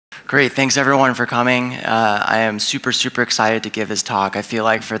Great, thanks everyone for coming. I am super excited to give this talk. I feel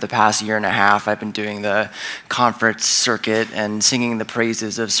like for the past year and a half, I've been doing the conference circuit and singing the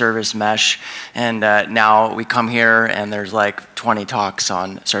praises of Service Mesh. And now we come here and there's like 20 talks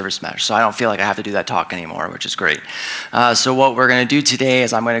on Service Mesh. So I don't feel like I have to do that talk anymore, which is great. So what we're gonna do today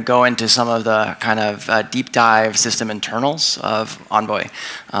is I'm gonna go into some of the kind of deep dive system internals of Envoy.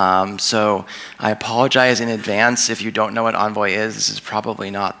 So I apologize in advance if you don't know what Envoy is. This is probably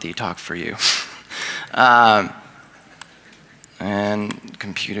not the talk for you. And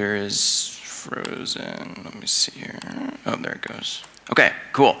computer is frozen. Let me see here. Oh, there it goes. Okay,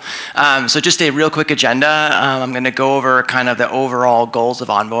 cool. So just a real quick agenda. I'm going to go over kind of the overall goals of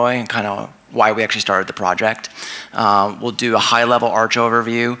Envoy and kind of why we actually started the project. We'll do a high-level Arch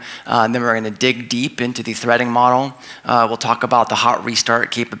overview, and then we're going to dig deep into the threading model. We'll talk about the hot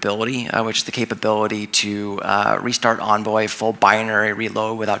restart capability, which is the capability to restart Envoy full binary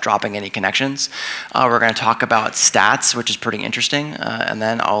reload without dropping any connections. We're going to talk about stats, which is pretty interesting, and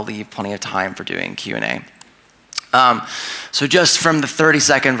then I'll leave plenty of time for doing Q&A. So just from the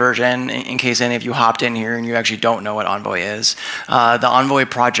 30-second version, in case any of you hopped in here and you actually don't know what Envoy is, the Envoy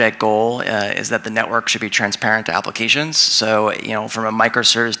project goal is that the network should be transparent to applications. So, from a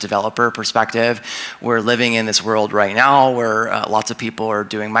microservice developer perspective, we're living in this world right now where lots of people are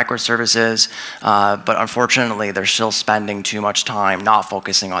doing microservices, but unfortunately, they're still spending too much time not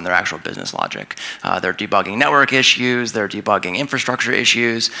focusing on their actual business logic. They're debugging network issues, they're debugging infrastructure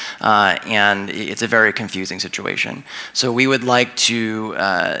issues, and it's a very confusing situation. So we would like to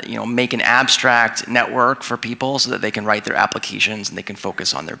make an abstract network for people so that they can write their applications and they can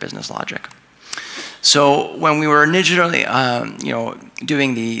focus on their business logic. So when we were initially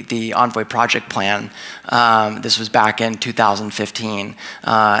doing the Envoy project plan, this was back in 2015,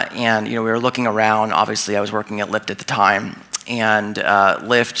 and we were looking around. Obviously, I was working at Lyft at the time. And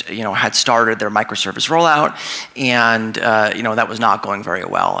Lyft, had started their microservice rollout, and that was not going very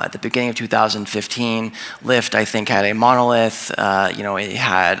well. At the beginning of 2015, Lyft, I think, had a monolith. It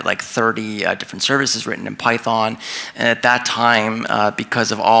had like 30 different services written in Python, and at that time,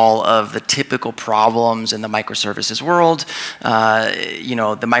 because of all of the typical problems in the microservices world,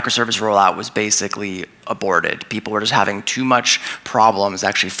 the microservice rollout was basically aborted. People were just having too much problems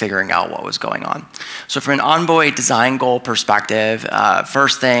actually figuring out what was going on. So from an Envoy design goal perspective,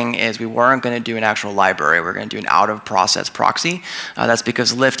 first thing is we weren't going to do an actual library. We're going to do an out-of-process proxy. That's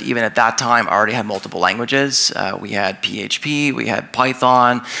because Lyft, even at that time, already had multiple languages. We had PHP, we had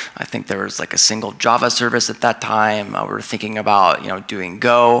Python. I think there was like a single Java service at that time. We were thinking about doing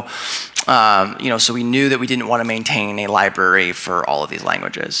Go. So we knew that we didn't want to maintain a library for all of these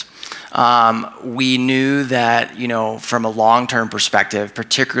languages. We knew that, from a long-term perspective,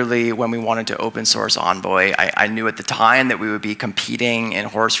 particularly when we wanted to open source Envoy, I knew at the time that we would be competing in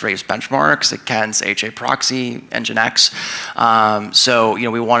horse race benchmarks against HA Proxy, Nginx. So,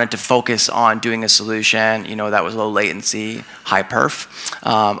 we wanted to focus on doing a solution, that was low latency, high perf.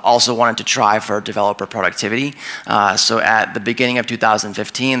 Also wanted to try for developer productivity. So at the beginning of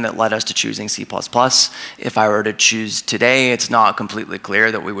 2015, that led us to choosing C++. If I were to choose today, it's not completely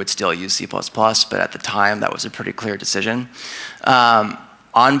clear that we would still use C++, but at the time, that was a pretty clear decision.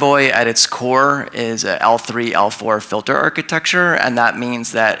 Envoy at its core is a L3, L4 filter architecture, and that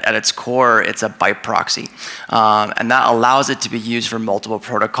means that at its core, it's a byte proxy. And that allows it to be used for multiple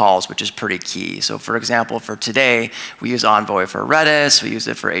protocols, which is pretty key. So for example, for today, we use Envoy for Redis, we use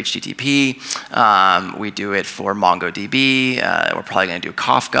it for HTTP, we do it for MongoDB, we're probably gonna do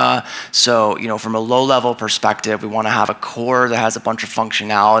Kafka. So from a low-level perspective, we wanna have a core that has a bunch of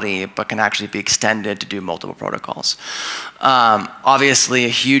functionality, but can actually be extended to do multiple protocols. Obviously, a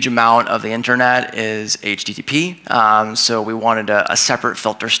huge amount of the internet is HTTP, so we wanted a separate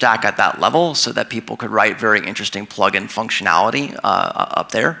filter stack at that level so that people could write very interesting plugin functionality up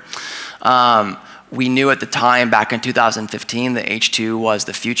there. We knew at the time, back in 2015, that H2 was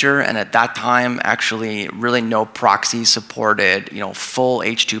the future, and at that time, actually, really no proxy supported, full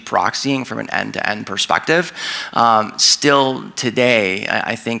H2 proxying from an end-to-end perspective. Still today,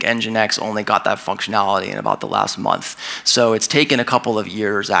 I think Nginx only got that functionality in about the last month. So it's taken a couple of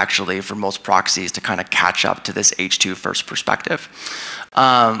years, actually, for most proxies to kind of catch up to this H2 first perspective.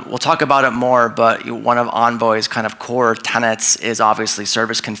 We'll talk about it more, but one of Envoy's kind of core tenets is obviously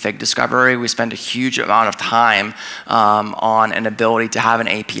service config discovery. We spend a huge amount of time on an ability to have an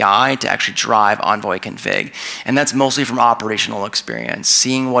API to actually drive Envoy config. And that's mostly from operational experience,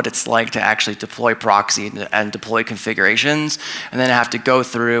 seeing what it's like to actually deploy proxy and deploy configurations, and then have to go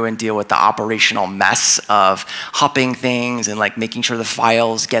through and deal with the operational mess of hopping things and like making sure the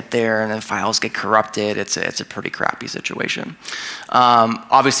files get there and then files get corrupted. It's a pretty crappy situation.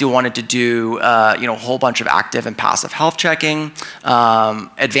 Obviously wanted to do a whole bunch of active and passive health checking.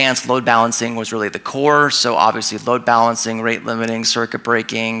 Advanced load balancing was really the core, so obviously load balancing, rate limiting, circuit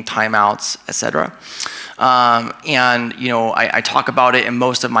breaking, timeouts, etc. And I talk about it in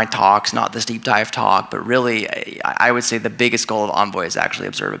most of my talks, not this deep dive talk, but really I would say the biggest goal of Envoy is actually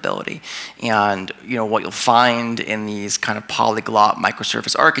observability. And what you'll find in these kind of polyglot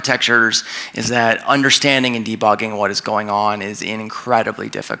microservice architectures is that understanding and debugging what is going on is an incredibly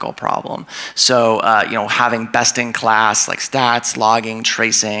difficult problem. So having best in class like stats, logging,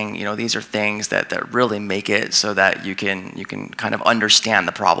 tracing, these are things that really make it so that you can kind of understand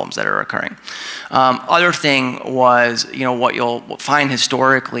the problems that are occurring. Other thing was, what you'll find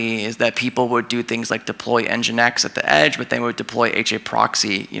historically is that people would do things like deploy Nginx at the edge, but they would deploy HA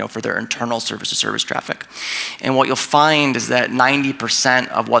proxy, for their internal service-to-service traffic. And what you'll find is that 90%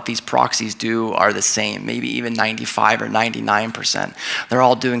 of what these proxies do are the same, maybe even 95 or 99%. They're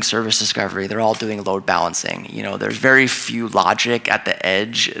all doing service discovery. They're all doing load balancing. There's very few logic at the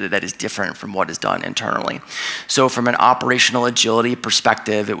edge that is different from what is done internally. So from an operational agility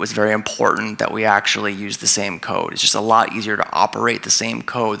perspective, it was very important that we actually use the same code. It's just a lot easier to operate the same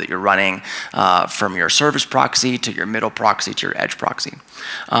code that you're running from your service proxy to your middle proxy to your edge proxy.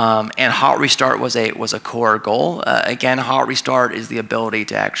 And hot restart was a core goal. Again, hot restart is the ability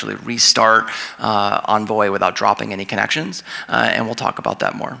to actually restart Envoy without dropping any connections, and we'll talk about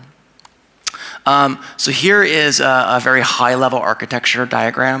that more. So here is a very high-level architecture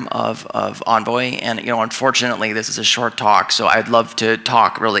diagram of Envoy, and unfortunately this is a short talk, so I'd love to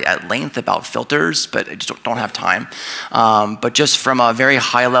talk really at length about filters, but I just don't have time. But just from a very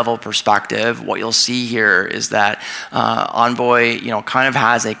high-level perspective, what you'll see here is that Envoy, kind of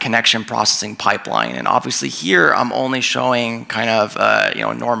has a connection processing pipeline, and obviously here I'm only showing kind of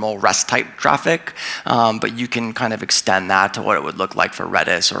normal REST type traffic, but you can kind of extend that to what it would look like for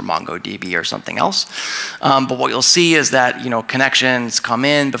Redis or MongoDB or something else. But what you'll see is that connections come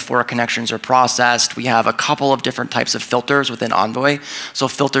in before connections are processed. We have a couple of different types of filters within Envoy. So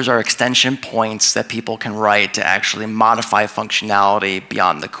filters are extension points that people can write to actually modify functionality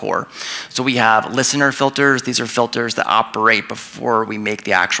beyond the core. So we have listener filters. These are filters that operate before we make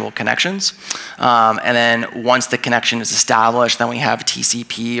the actual connections. And then once the connection is established, then we have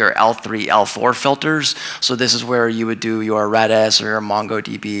TCP or L3, L4 filters. So this is where you would do your Redis or your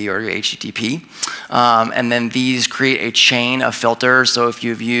MongoDB or your HTTP. And then these create a chain of filters. So if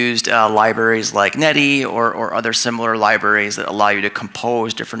you've used libraries like Netty or other similar libraries that allow you to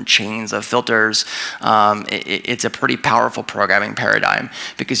compose different chains of filters, it's a pretty powerful programming paradigm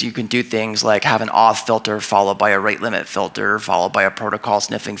because you can do things like have an auth filter followed by a rate limit filter followed by a protocol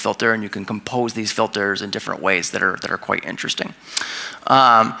sniffing filter, and you can compose these filters in different ways that are quite interesting.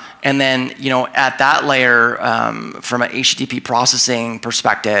 And then, at that layer, from an HTTP processing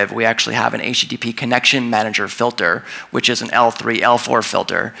perspective, we actually have an HTTP connection manager filter, which is an L3, L4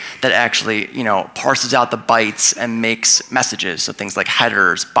 filter that actually, parses out the bytes and makes messages, so things like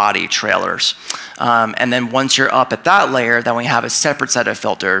headers, body, trailers. And then once you're up at that layer, then we have a separate set of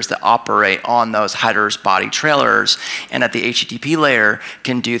filters that operate on those headers, body, trailers, and at the HTTP layer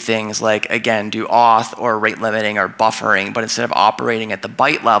can do things like, again, do auth or rate limiting or buffering, but instead of operating at the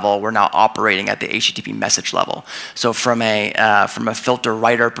byte level, we're now operating at the HTTP message level. So from a filter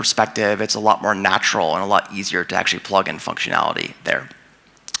writer perspective, it's a lot more natural and a lot easier to actually plug in functionality there.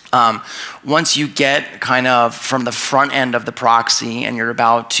 Once you get kind of from the front end of the proxy and you're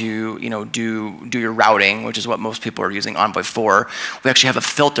about to do your routing, which is what most people are using Envoy for, we actually have a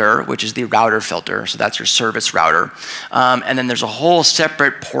filter, which is the router filter. So that's your service router. And then there's a whole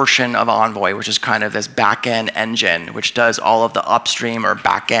separate portion of Envoy, which is kind of this backend engine, which does all of the upstream or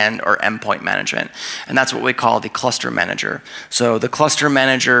backend or endpoint management. And that's what we call the cluster manager. So the cluster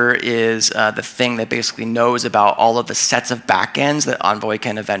manager is the thing that basically knows about all of the sets of backends that Envoy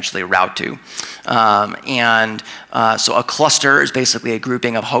can eventually route to. So a cluster is basically a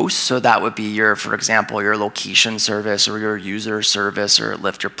grouping of hosts. So that would be for example, your location service or your user service or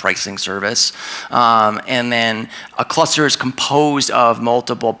Lyft, your pricing service. And then a cluster is composed of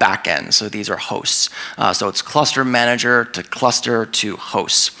multiple backends. So these are hosts. So it's cluster manager to cluster to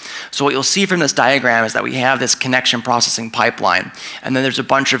hosts. So what you'll see from this diagram is that we have this connection processing pipeline, and then there's a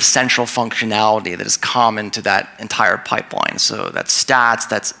bunch of central functionality that is common to that entire pipeline. So that's stats,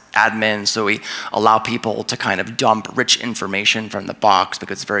 that's admin, so we allow people to kind of dump rich information from the box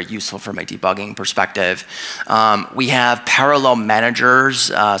because it's very useful from a debugging perspective. We have parallel managers,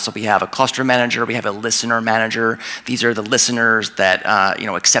 so we have a cluster manager, we have a listener manager. These are the listeners that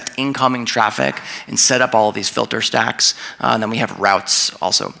accept incoming traffic and set up all of these filter stacks. And then we have routes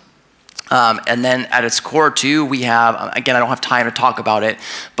also. And then at its core too, we have, again, I don't have time to talk about it,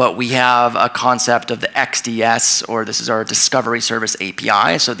 but we have a concept of the XDS, or this is our discovery service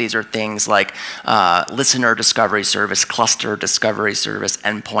API. So these are things like listener discovery service, cluster discovery service,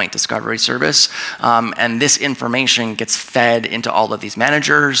 endpoint discovery service. And this information gets fed into all of these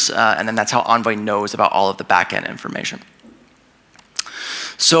managers, and then that's how Envoy knows about all of the backend information.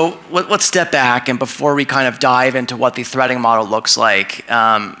 So let's step back, and before we kind of dive into what the threading model looks like,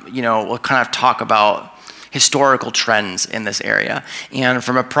 we'll kind of talk about historical trends in this area. And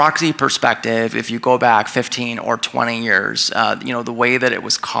from a proxy perspective, if you go back 15 or 20 years, the way that it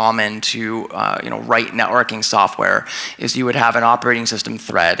was common to write networking software is you would have an operating system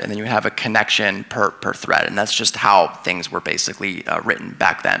thread, and then you would have a connection per thread, and that's just how things were basically written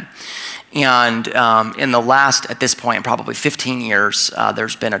back then. And in the last, at this point, probably 15 years,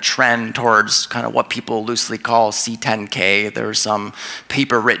 there's been a trend towards kind of what people loosely call C10K. There's some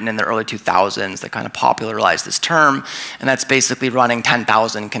paper written in the early 2000s that kind of popularized this term, and that's basically running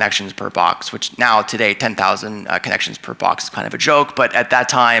 10,000 connections per box, which now today 10,000 connections per box is kind of a joke, but at that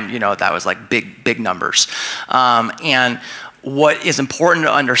time, that was like big numbers. And what is important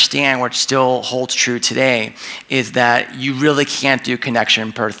to understand, which still holds true today, is that you really can't do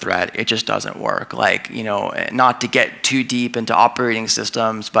connection per thread. It just doesn't work. Like, not to get too deep into operating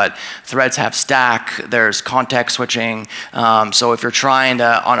systems, but threads have stack, there's context switching. So if you're trying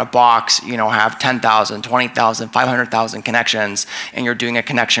to, on a box, have 10,000, 20,000, 500,000 connections, and you're doing a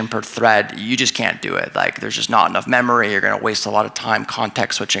connection per thread, you just can't do it. Like, there's just not enough memory. You're gonna waste a lot of time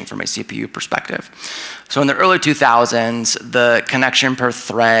context switching from a CPU perspective. So in the early 2000s, the connection per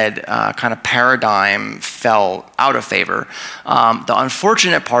thread kind of paradigm fell out of favor. The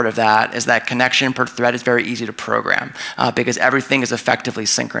unfortunate part of that is that connection per thread is very easy to program because everything is effectively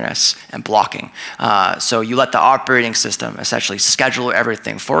synchronous and blocking. So you let the operating system essentially schedule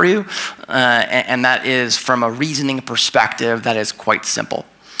everything for you, and that is, from a reasoning perspective, that is quite simple.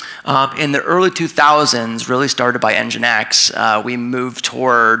 In the early 2000s, really started by NGINX, we moved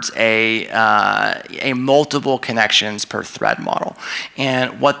towards a multiple connections per thread model.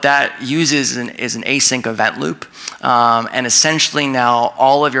 And what that uses is an async event loop. And essentially now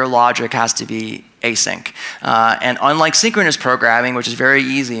all of your logic has to be async. And unlike synchronous programming, which is very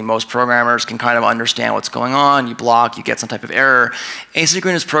easy, most programmers can kind of understand what's going on, you block, you get some type of error.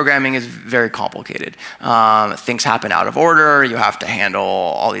 Asynchronous programming is very complicated. Things happen out of order, you have to handle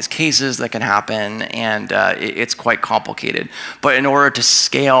all these cases that can happen, and it's quite complicated. But in order to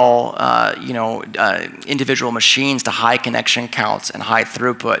scale individual machines to high connection counts and high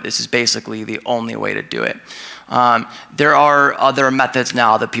throughput, this is basically the only way to do it. There are other methods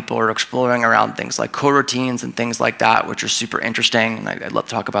now that people are exploring around things like coroutines and things like that, which are super interesting. And I'd love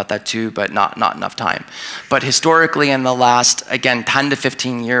to talk about that too, but not enough time. But historically, in the last, again, 10 to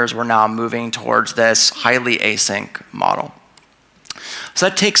 15 years, we're now moving towards this highly async model. So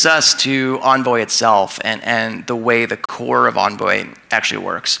that takes us to Envoy itself and the way the core of Envoy actually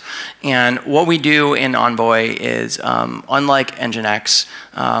works. And what we do in Envoy is, unlike NGINX,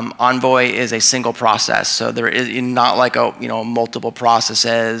 Envoy is a single process. So there is not like multiple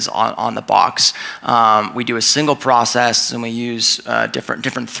processes on the box. We do a single process, and we use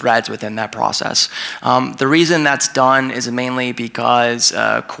different threads within that process. The reason that's done is mainly because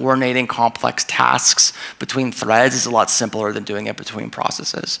coordinating complex tasks between threads is a lot simpler than doing it between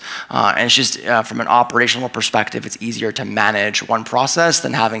processes. And it's just, from an operational perspective, it's easier to manage one process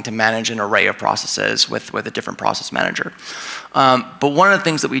than having to manage an array of processes with a different process manager. But one of the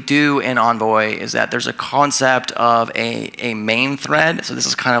things that we do in Envoy is that there's a concept of a main thread. So this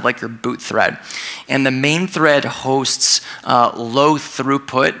is kind of like your boot thread. And the main thread hosts low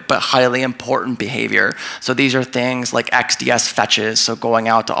throughput but highly important behavior. So these are things like XDS fetches, so going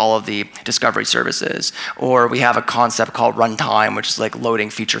out to all of the discovery services. Or we have a concept called runtime, which is like loading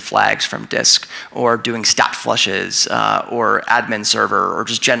feature flags from disk, or doing stat flushes, or admin server, or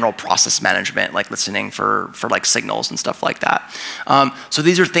just general process management, like listening for like signals and stuff like that. So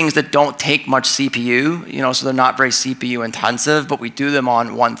these are things that don't take much CPU, so they're not very CPU intensive, but we do them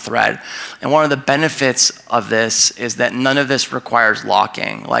on one thread. And one of the benefits of this is that none of this requires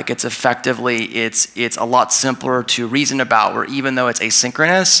locking. Like, it's effectively, it's a lot simpler to reason about, where even though it's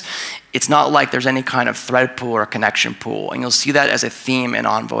asynchronous, it's not like there's any kind of thread pool or connection pool. And you'll see that as a theme in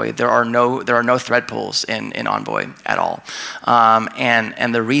Envoy. There are no thread pools in Envoy at all.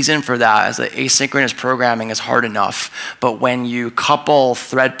 And the reason for that is that asynchronous programming is hard enough, but when you couple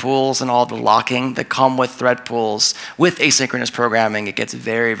thread pools and all the locking that come with thread pools with asynchronous programming, it gets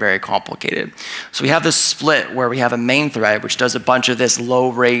very, very complicated. So we have this split where we have a main thread, which does a bunch of this low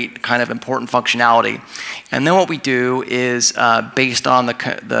rate kind of important functionality. And then what we do is, based on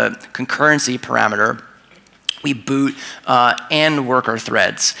the concurrency parameter, we boot n worker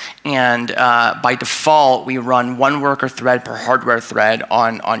threads. And by default, we run 1 worker thread per hardware thread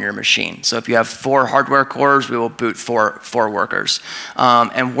on your machine. So if you have 4 hardware cores, we will boot 4 workers.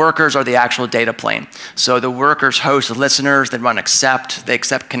 And workers are the actual data plane. So the workers host listeners, they run accept, they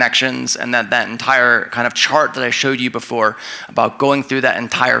accept connections, and that entire kind of chart that I showed you before about going through that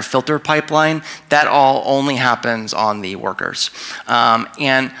entire filter pipeline, that all only happens on the workers.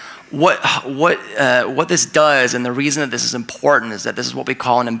 And what this does, and the reason that this is important, is that this is what we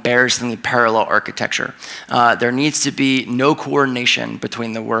call an embarrassingly parallel architecture. There needs to be no coordination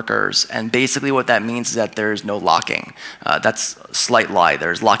between the workers, and basically what that means is that there's no locking. That's a slight lie.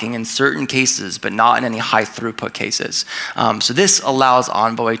 There's locking in certain cases, but not in any high throughput cases. So this allows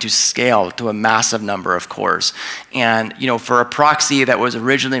Envoy to scale to a massive number of cores. And for a proxy that was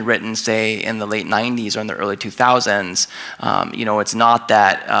originally written, say, in the late 90s or in the early 2000s, it's not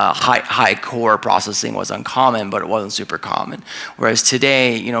that high core processing was uncommon, but it wasn't super common. Whereas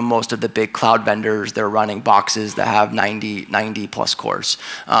today, most of the big cloud vendors, they're running boxes that have 90 plus cores.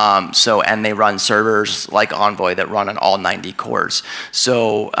 And they run servers like Envoy that run on all 90 cores.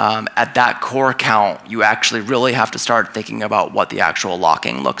 So at that core count, you actually really have to start thinking about what the actual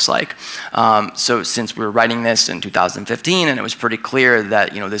locking looks like. So since we were writing this in 2015, and it was pretty clear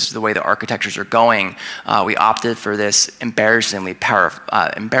that this is the way the architectures are going, we opted for this embarrassingly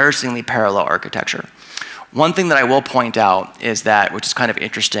parallel architecture. One thing that I will point out is that, which is kind of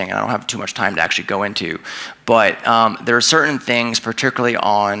interesting, and I don't have too much time to actually go into, but there are certain things, particularly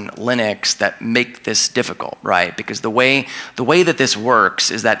on Linux, that make this difficult, right? Because the way that this works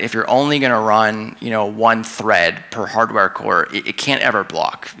is that if you're only going to run, 1 thread per hardware core, it can't ever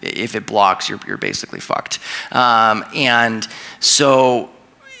block. If it blocks, you're basically fucked. And so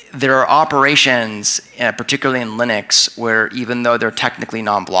there are operations, particularly in Linux, where even though they're technically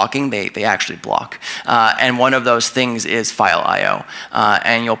non-blocking, they actually block. And one of those things is file I/O.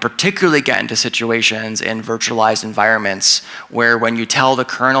 And you'll particularly get into situations in virtualized environments where when you tell the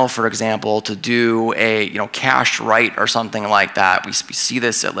kernel, for example, to do a cache write or something like that, we see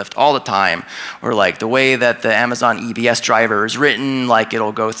this at Lyft all the time, where like the way that the Amazon EBS driver is written, like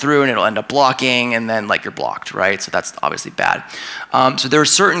it'll go through and it'll end up blocking, and then like you're blocked, right? So that's obviously bad. So there are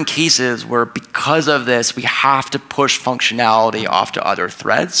certain cases where because of this, we have to push functionality off to other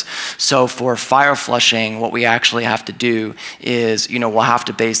threads. So for file flushing, what we actually have to do is, we'll have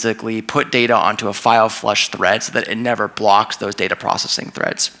to basically put data onto a file flush thread so that it never blocks those data processing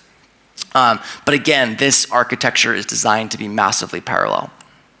threads. But again, this architecture is designed to be massively parallel.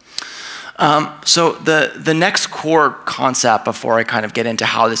 So the next core concept before I kind of get into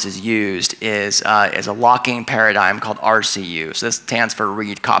how this is used is a locking paradigm called RCU. So this stands for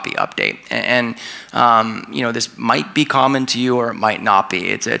read, copy, update. And this might be common to you or it might not be.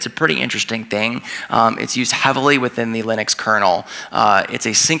 It's a pretty interesting thing. It's used heavily within the Linux kernel. It's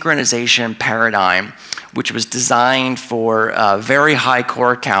a synchronization paradigm which was designed for very high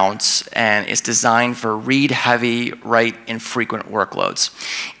core counts, and it's designed for read-heavy, write-infrequent workloads.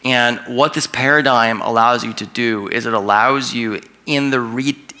 And what this paradigm allows you to do is it allows you in the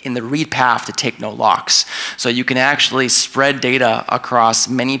read path to take no locks. So you can actually spread data across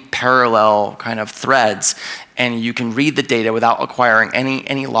many parallel kind of threads, and you can read the data without acquiring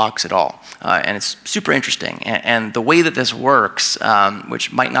any locks at all. And it's super interesting. And the way that this works,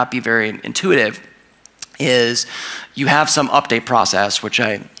 which might not be very intuitive, is you have some update process, which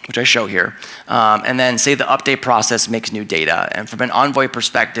I show here, and then say the update process makes new data. And from an Envoy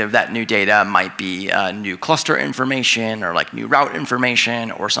perspective, that new data might be new cluster information or like new route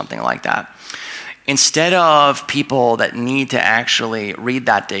information or something like that. Instead of people that need to actually read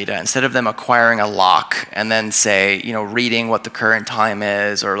that data, instead of them acquiring a lock and then say, reading what the current time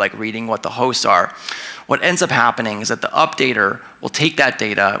is or like reading what the hosts are, what ends up happening is that the updater will take that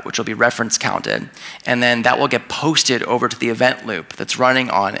data, which will be reference counted, and then that will get posted over to the event loop that's running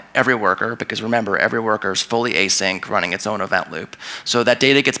on every worker, because remember, every worker is fully async, running its own event loop. So that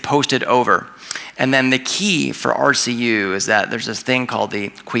data gets posted over. And then the key for RCU is that there's this thing called the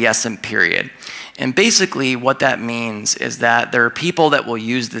quiescent period. And basically what that means is that there are people that will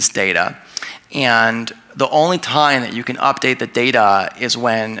use this data, and the only time that you can update the data is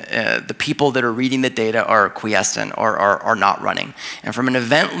when the people that are reading the data are quiescent or are not running. And from an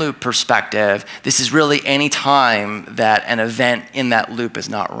event loop perspective, this is really any time that an event in that loop is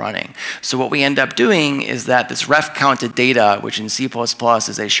not running. So what we end up doing is that this ref counted data, which in C++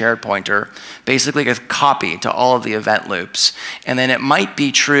 is a shared pointer, basically gets copied to all of the event loops. And then it might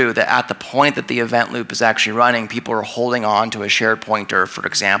be true that at the point that the event loop is actually running, people are holding on to a shared pointer, for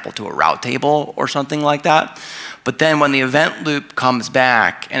example, to a route table or something like that. But then when the event loop comes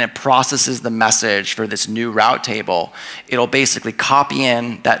back and it processes the message for this new route table, it'll basically copy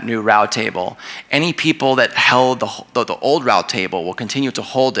in that new route table. Any people that held the old route table will continue to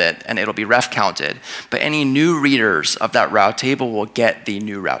hold it, and it'll be ref counted. But any new readers of that route table will get the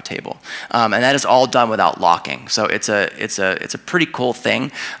new route table. And that is all done without locking. So it's a pretty cool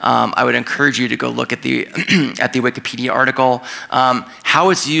thing. I would encourage you to go look at the at the Wikipedia article. How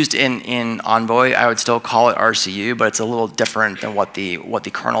it's used in Envoy, I would still call it RCU, but it's a little different than what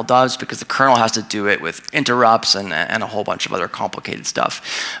the kernel does, because the kernel has to do it with interrupts and a whole bunch of other complicated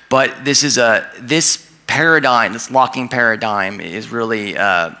stuff. But this paradigm, this locking paradigm, is really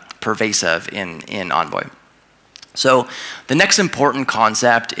pervasive in Envoy. So the next important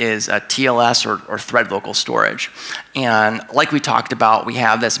concept is TLS or thread local storage. And like we talked about, we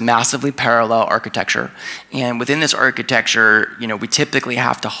have this massively parallel architecture. And within this architecture, we typically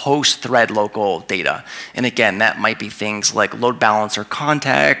have to host thread local data. And again, that might be things like load balancer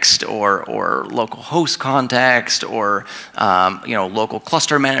context or local host context or local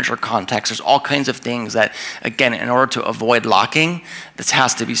cluster manager context. There's all kinds of things that, again, in order to avoid locking, this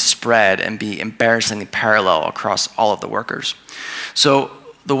has to be spread and be embarrassingly parallel across all of the workers. So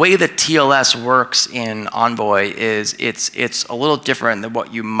the way that TLS works in Envoy is it's a little different than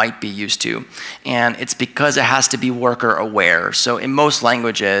what you might be used to. And it's because it has to be worker aware. So in most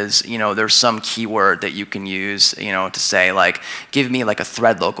languages, there's some keyword that you can use, to say like, give me like a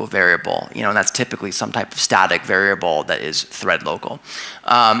thread local variable, and that's typically some type of static variable that is thread local.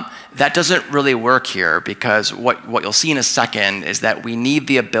 That doesn't really work here, because what you'll see in a second is that we need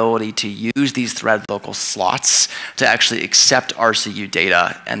the ability to use these thread local slots to actually accept RCU data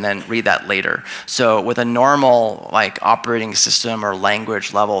and then read that later. So with a normal operating system or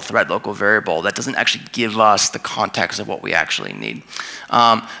language level thread local variable, that doesn't actually give us the context of what we actually need.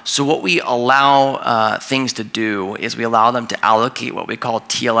 So what we allow things to do is we allow them to allocate what we call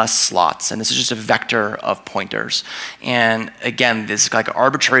TLS slots, and this is just a vector of pointers. And again, this is like an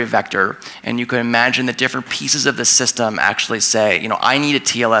arbitrary vector, and you can imagine that different pieces of the system actually say, I need a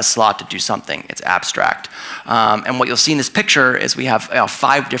TLS slot to do something. It's abstract. And what you'll see in this picture is we have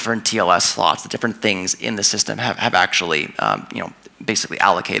 5 different TLS slots. The different things in the system have actually, basically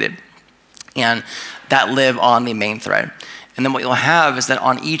allocated, and that live on the main thread. And then what you'll have is that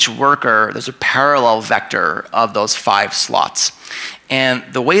on each worker, there's a parallel vector of those 5 slots. And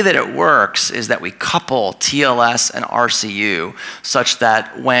the way that it works is that we couple TLS and RCU such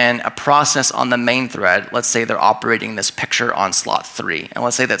that when a process on the main thread, let's say they're operating this picture on slot 3, and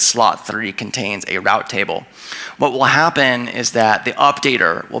let's say that slot 3 contains a route table. What will happen is that the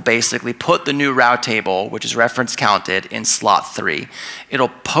updater will basically put the new route table, which is reference counted, in slot 3. It'll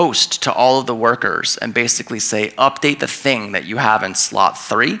post to all of the workers and basically say, update the thing that you have in slot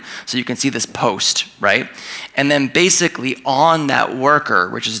 3. So you can see this post, right? And then basically on that worker,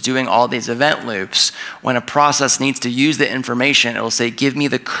 which is doing all these event loops, when a process needs to use the information, it'll say, give me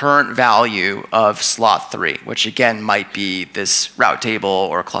the current value of slot 3, which again might be this route table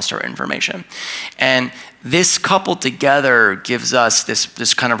or cluster information. And this coupled together gives us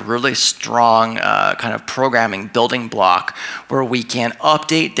this kind of really strong kind of programming building block where we can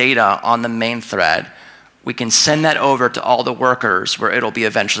update data on the main thread. We can send that over to all the workers where it'll be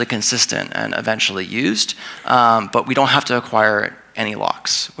eventually consistent and eventually used, but we don't have to acquire any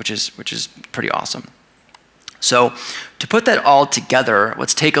locks, which is pretty awesome. So to put that all together,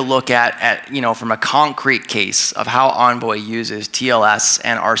 let's take a look at from a concrete case of how Envoy uses TLS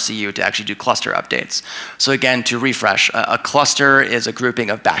and RCU to actually do cluster updates. So again, to refresh, a cluster is a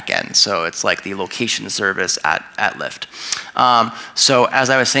grouping of backends. So it's like the location service at Lyft. So as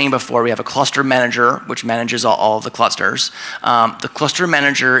I was saying before, we have a cluster manager, which manages all of the clusters. The cluster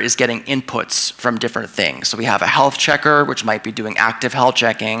manager is getting inputs from different things. So we have a health checker, which might be doing active health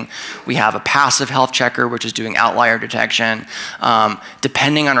checking. We have a passive health checker, which is doing outlier detection.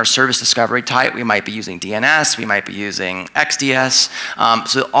 Depending on our service discovery type, we might be using DNS, we might be using XDS.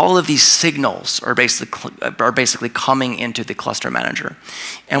 So all of these signals are basically coming into the cluster manager.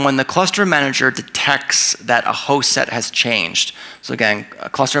 And when the cluster manager detects that a host set has changed, so again, a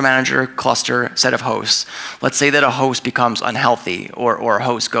cluster manager, cluster, set of hosts. Let's say that a host becomes unhealthy or a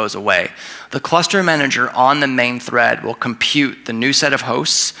host goes away. The cluster manager on the main thread will compute the new set of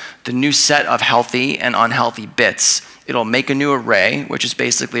hosts, the new set of healthy and unhealthy bits. It'll make a new array, which is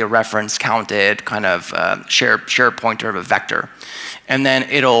basically a reference counted kind of shared pointer of a vector. And then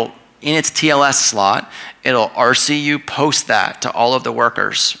it'll, in its TLS slot, it'll RCU post that to all of the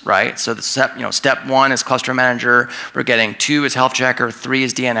workers, right? So the step 1 is cluster manager, we're getting 2 is health checker, 3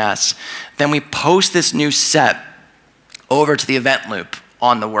 is DNS. Then we post this new set over to the event loop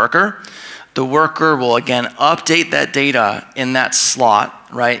on the worker. The worker will again update that data in that slot,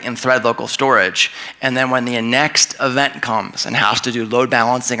 right, in thread local storage. And then when the next event comes and has to do load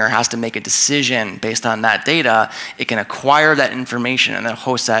balancing or has to make a decision based on that data, it can acquire that information and then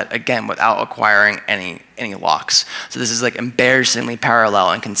host that again without acquiring any locks. So this is like embarrassingly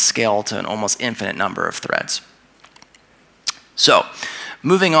parallel and can scale to an almost infinite number of threads. So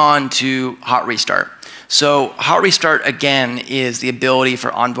moving on to hot restart. So hot restart, again, is the ability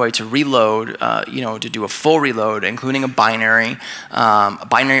for Envoy to reload, to do a full reload, including a binary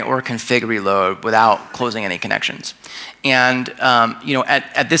or config reload without closing any connections. And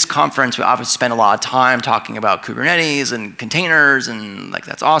at this conference, we obviously spend a lot of time talking about Kubernetes and containers, and like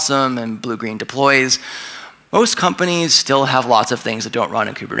that's awesome, and blue-green deploys. Most companies still have lots of things that don't run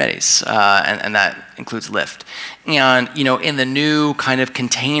in Kubernetes, and that includes Lyft. And in the new kind of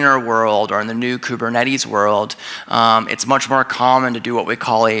container world or in the new Kubernetes world, it's much more common to do what we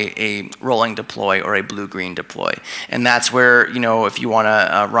call a rolling deploy or a blue-green deploy. And that's where, if you want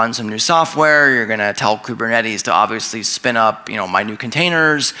to run some new software, you're going to tell Kubernetes to obviously spin up, my new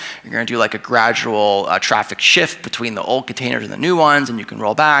containers. You're going to do like a gradual traffic shift between the old containers and the new ones, and you can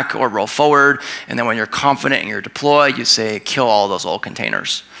roll back or roll forward. And then when you're confident in your deploy, you say, kill all those old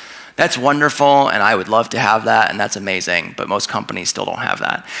containers. That's wonderful, and I would love to have that, and that's amazing, but most companies still don't have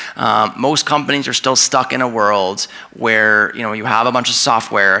that. Most companies are still stuck in a world where you have a bunch of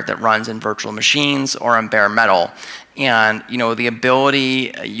software that runs in virtual machines or in bare metal, and the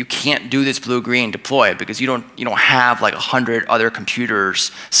ability, you can't do this blue-green deploy because you don't have like 100 other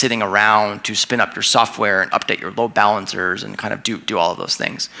computers sitting around to spin up your software and update your load balancers and kind of do all of those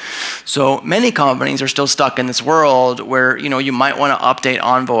things. So many companies are still stuck in this world where you might want to update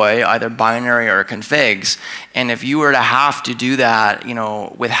Envoy, either binary or configs, and if you were to have to do that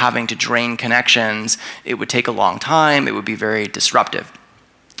with having to drain connections, it would take a long time, it would be very disruptive.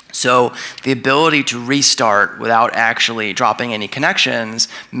 So the ability to restart without actually dropping any connections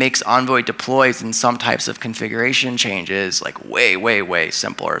makes Envoy deploys and some types of configuration changes like way, way, way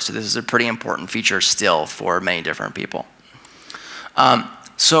simpler. So this is a pretty important feature still for many different people.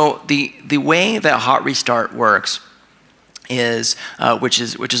 So the way that hot restart works is, which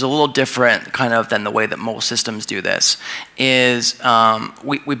is a little different kind of than the way that most systems do this, is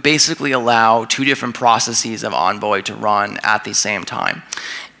we basically allow two different processes of Envoy to run at the same time.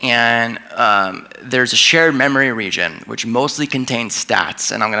 And there's a shared memory region, which mostly contains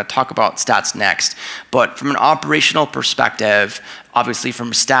stats, and I'm going to talk about stats next. But from an operational perspective, obviously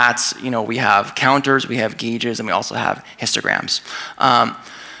from stats, we have counters, we have gauges, and we also have histograms.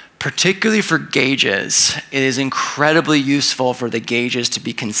 Particularly for gauges, it is incredibly useful for the gauges to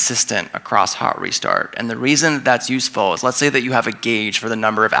be consistent across hot restart. And the reason that's useful is, let's say that you have a gauge for the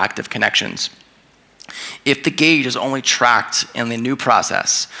number of active connections. If the gauge is only tracked in the new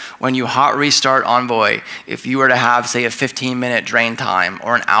process, when you hot restart Envoy, if you were to have, say, a 15-minute drain time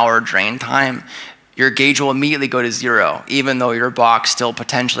or an hour drain time, your gauge will immediately go to 0, even though your box still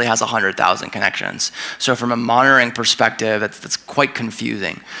potentially has 100,000 connections. So from a monitoring perspective, that's quite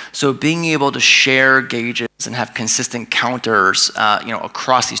confusing. So being able to share gauges and have consistent counters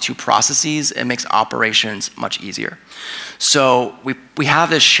across these two processes, it makes operations much easier. So we have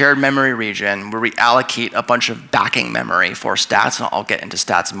this shared memory region where we allocate a bunch of backing memory for stats, and I'll get into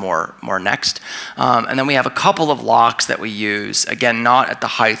stats more next. And then we have a couple of locks that we use, again, not at the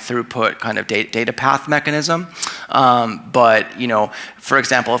high throughput kind of data path mechanism, but for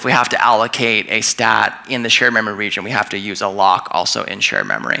example, if we have to allocate a stat in the shared memory region, we have to use a lock also in shared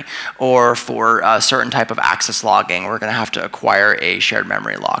memory. Or for a certain type of access logging, we're going to have to acquire a shared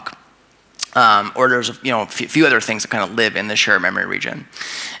memory lock. Or there's a few other things that kind of live in the shared memory region.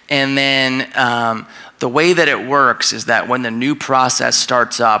 And then the way that it works is that when the new process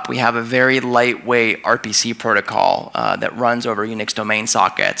starts up, we have a very lightweight RPC protocol that runs over Unix domain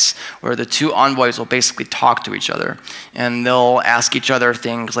sockets, where the two envoys will basically talk to each other. And they'll ask each other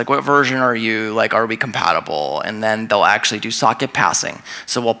things like, what version are you? Like, are we compatible? And then they'll actually do socket passing.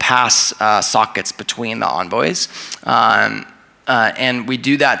 So we'll pass sockets between the envoys. And we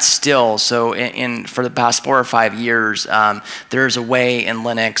do that still. So for the past 4 or 5 years, there's a way in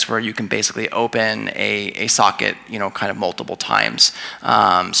Linux where you can basically open a socket, kind of multiple times,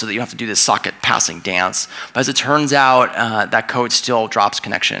 so that you have to do this socket passing dance. But as it turns out, that code still drops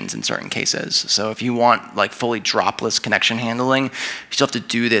connections in certain cases. So if you want like fully dropless connection handling, you still have to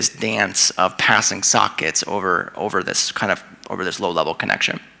do this dance of passing sockets over this low-level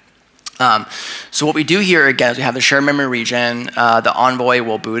connection. So what we do here, again, is we have the shared memory region. The Envoy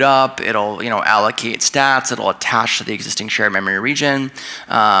will boot up. It'll, allocate stats. It'll attach to the existing shared memory region,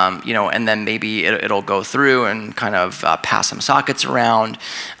 and then maybe it'll go through and kind of pass some sockets around.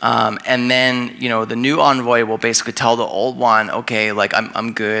 And then, the new Envoy will basically tell the old one, okay, like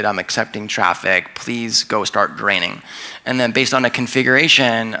I'm good. I'm accepting traffic. Please go start draining. And then based on a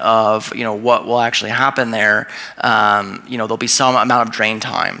configuration of, what will actually happen there, there'll be some amount of drain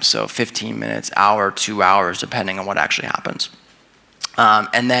time. So 15 minutes, hour, 2 hours, depending on what actually happens.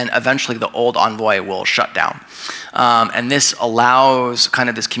 And then eventually the old Envoy will shut down. And this allows kind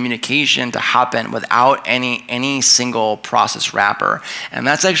of this communication to happen without any single process wrapper. And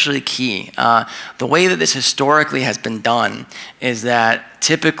that's actually key. The way that this historically has been done is that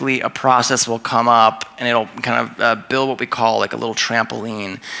typically a process will come up and it'll kind of build what we call like a little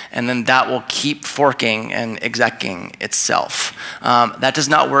trampoline, and then that will keep forking and execing itself. That does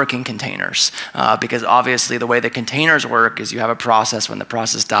not work in containers because obviously the way that containers work is you have a process. When the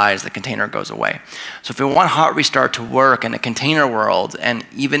process dies, the container goes away. So if we want hot restart to work in a container world, and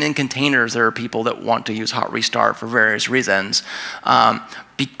even in containers there are people that want to use hot restart for various reasons,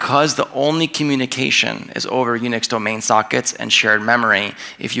 because the only communication is over Unix domain sockets and shared memory,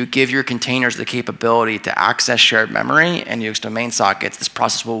 if you give your containers the capability to access shared memory and Unix domain sockets, this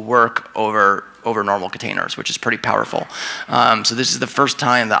process will work over normal containers, which is pretty powerful. So this is the first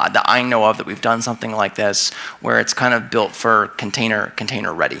time that I know of that we've done something like this where it's kind of built for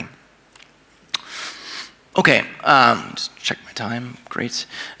container ready. Okay, just check my time. Great.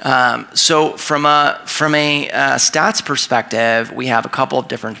 So from a stats perspective, we have a couple of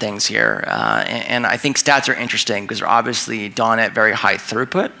different things here, and I think stats are interesting because they're obviously done at very high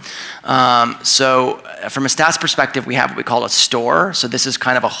throughput. So from a stats perspective, we have what we call a store. So this is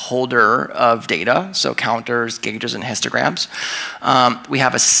kind of a holder of data, so counters, gauges, and histograms. We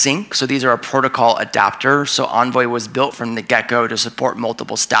have a sink. So these are a protocol adapter. So Envoy was built from the get-go to support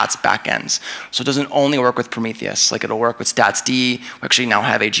multiple stats backends. So it doesn't only work with Prometheus. Like it'll work with StatsD. We actually now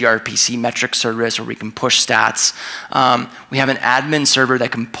have a gRPC metric service where we can push stats. We have an admin server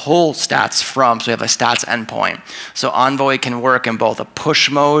that can pull stats from, so we have a stats endpoint. So Envoy can work in both a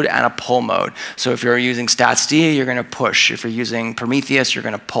push mode and a pull mode. So if you're using StatsD, you're going to push. If you're using Prometheus, you're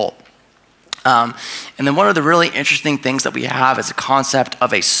going to pull. And then one of the really interesting things that we have is a concept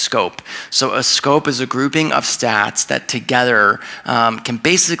of a scope. So a scope is a grouping of stats that together can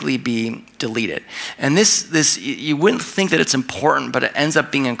basically be deleted. And this you wouldn't think that it's important, but it ends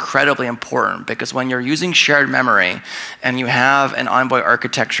up being incredibly important because when you're using shared memory and you have an Envoy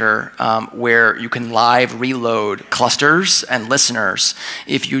architecture where you can live reload clusters and listeners,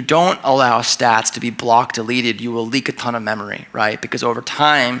 if you don't allow stats to be block deleted, you will leak a ton of memory, right? Because over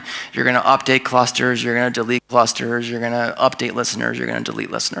time, you're going to update clusters, you're going to delete clusters, you're going to update listeners, you're going to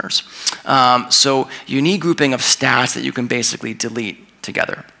delete listeners. So you need grouping of stats that you can basically delete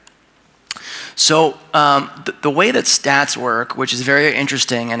together. So the way that stats work, which is very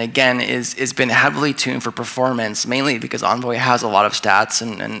interesting, and again is been heavily tuned for performance, mainly because Envoy has a lot of stats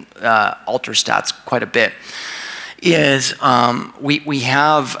and alters stats quite a bit, is we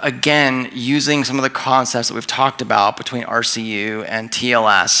have, again, using some of the concepts that we've talked about between RCU and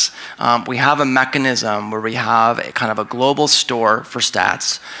TLS, we have a mechanism where we have a kind of a global store for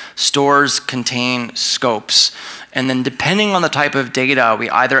stats. Stores contain scopes. And then depending on the type of data, we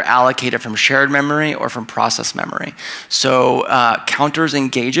either allocate it from shared memory or from process memory. So counters and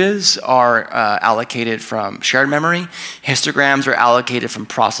gauges are allocated from shared memory. Histograms are allocated from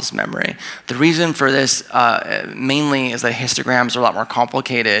process memory. The reason for this mainly is that histograms are a lot more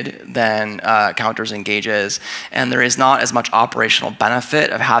complicated than counters and gauges, and there is not as much operational benefit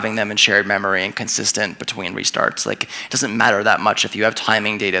of having them in shared memory and consistent between restarts. Like, it doesn't matter that much if you have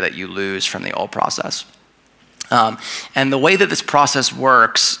timing data that you lose from the old process. And the way that this process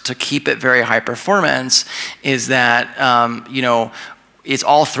works to keep it very high performance is that it's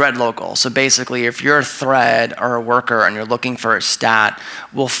all thread local. So basically, if you're a thread or a worker and you're looking for a stat,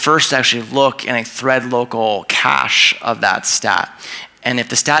 we'll first actually look in a thread local cache of that stat. And if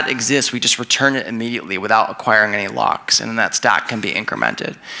the stat exists, we just return it immediately without acquiring any locks, and then that stat can be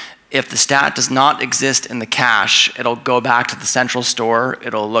incremented. If the stat does not exist in the cache, it'll go back to the central store,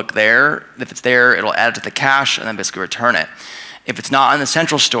 it'll look there. If it's there, it'll add it to the cache and then basically return it. If it's not in the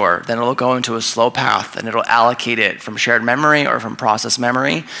central store, then it'll go into a slow path and it'll allocate it from shared memory or from process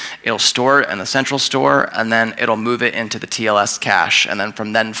memory. It'll store it in the central store and then it'll move it into the TLS cache. And then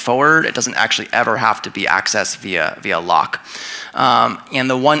from then forward, it doesn't actually ever have to be accessed via lock. And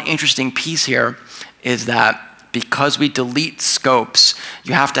the one interesting piece here is that because we delete scopes,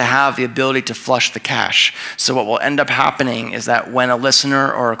 you have to have the ability to flush the cache. So what will end up happening is that when a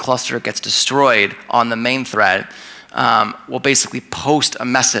listener or a cluster gets destroyed on the main thread, we'll basically post a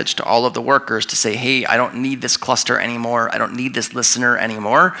message to all of the workers to say, hey, I don't need this cluster anymore. I don't need this listener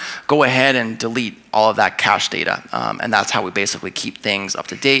anymore. Go ahead and delete all of that cache data. And that's how we basically keep things up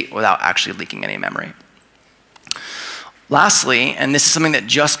to date without actually leaking any memory. Lastly, and this is something that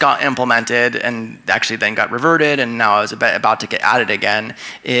just got implemented and actually then got reverted and now is about to get added again,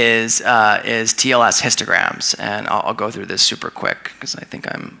 is TLS histograms. And I'll go through this super quick because I think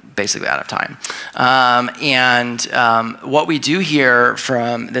I'm basically out of time. What we do here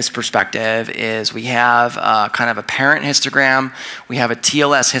from this perspective is we have kind of a parent histogram. We have a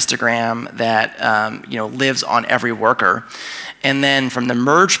TLS histogram that lives on every worker. And then from the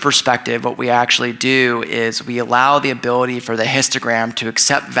merge perspective, what we actually do is we allow the ability for the histogram to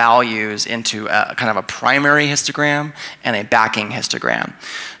accept values into a kind of a primary histogram and a backing histogram.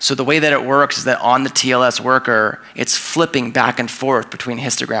 So the way that it works is that on the TLS worker, it's flipping back and forth between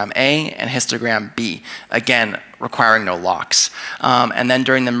histogram A and histogram B, again, requiring no locks. And then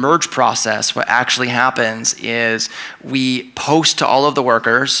during the merge process, what actually happens is we post to all of the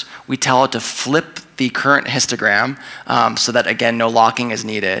workers, we tell it to flip the current histogram so that, again, no locking is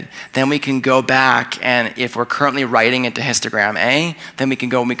needed. Then we can go back, and if we're currently writing into histogram A, then we can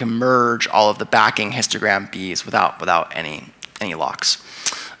go and we can merge all of the backing histogram Bs without any locks.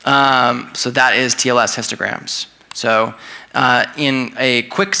 So that is TLS histograms. So in a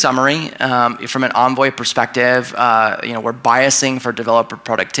quick summary, from an Envoy perspective, we're biasing for developer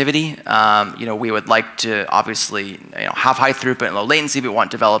productivity. We would like to obviously have high throughput and low latency, but we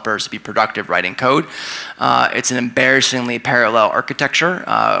want developers to be productive writing code. It's an embarrassingly parallel architecture,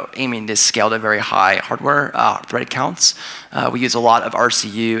 aiming to scale to very high hardware thread counts. We use a lot of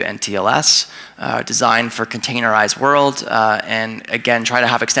RCU and TLS, designed for containerized world, and again, try to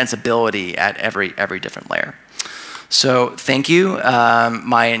have extensibility at every different layer. So thank you.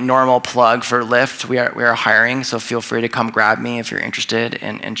 My normal plug for Lyft, we are hiring, so feel free to come grab me if you're interested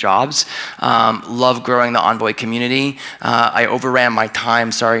in jobs. Love growing the Envoy community. I overran my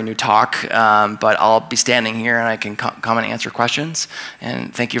time, sorry, new talk, but I'll be standing here and I can come and answer questions.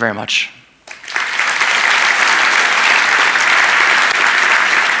 And thank you very much.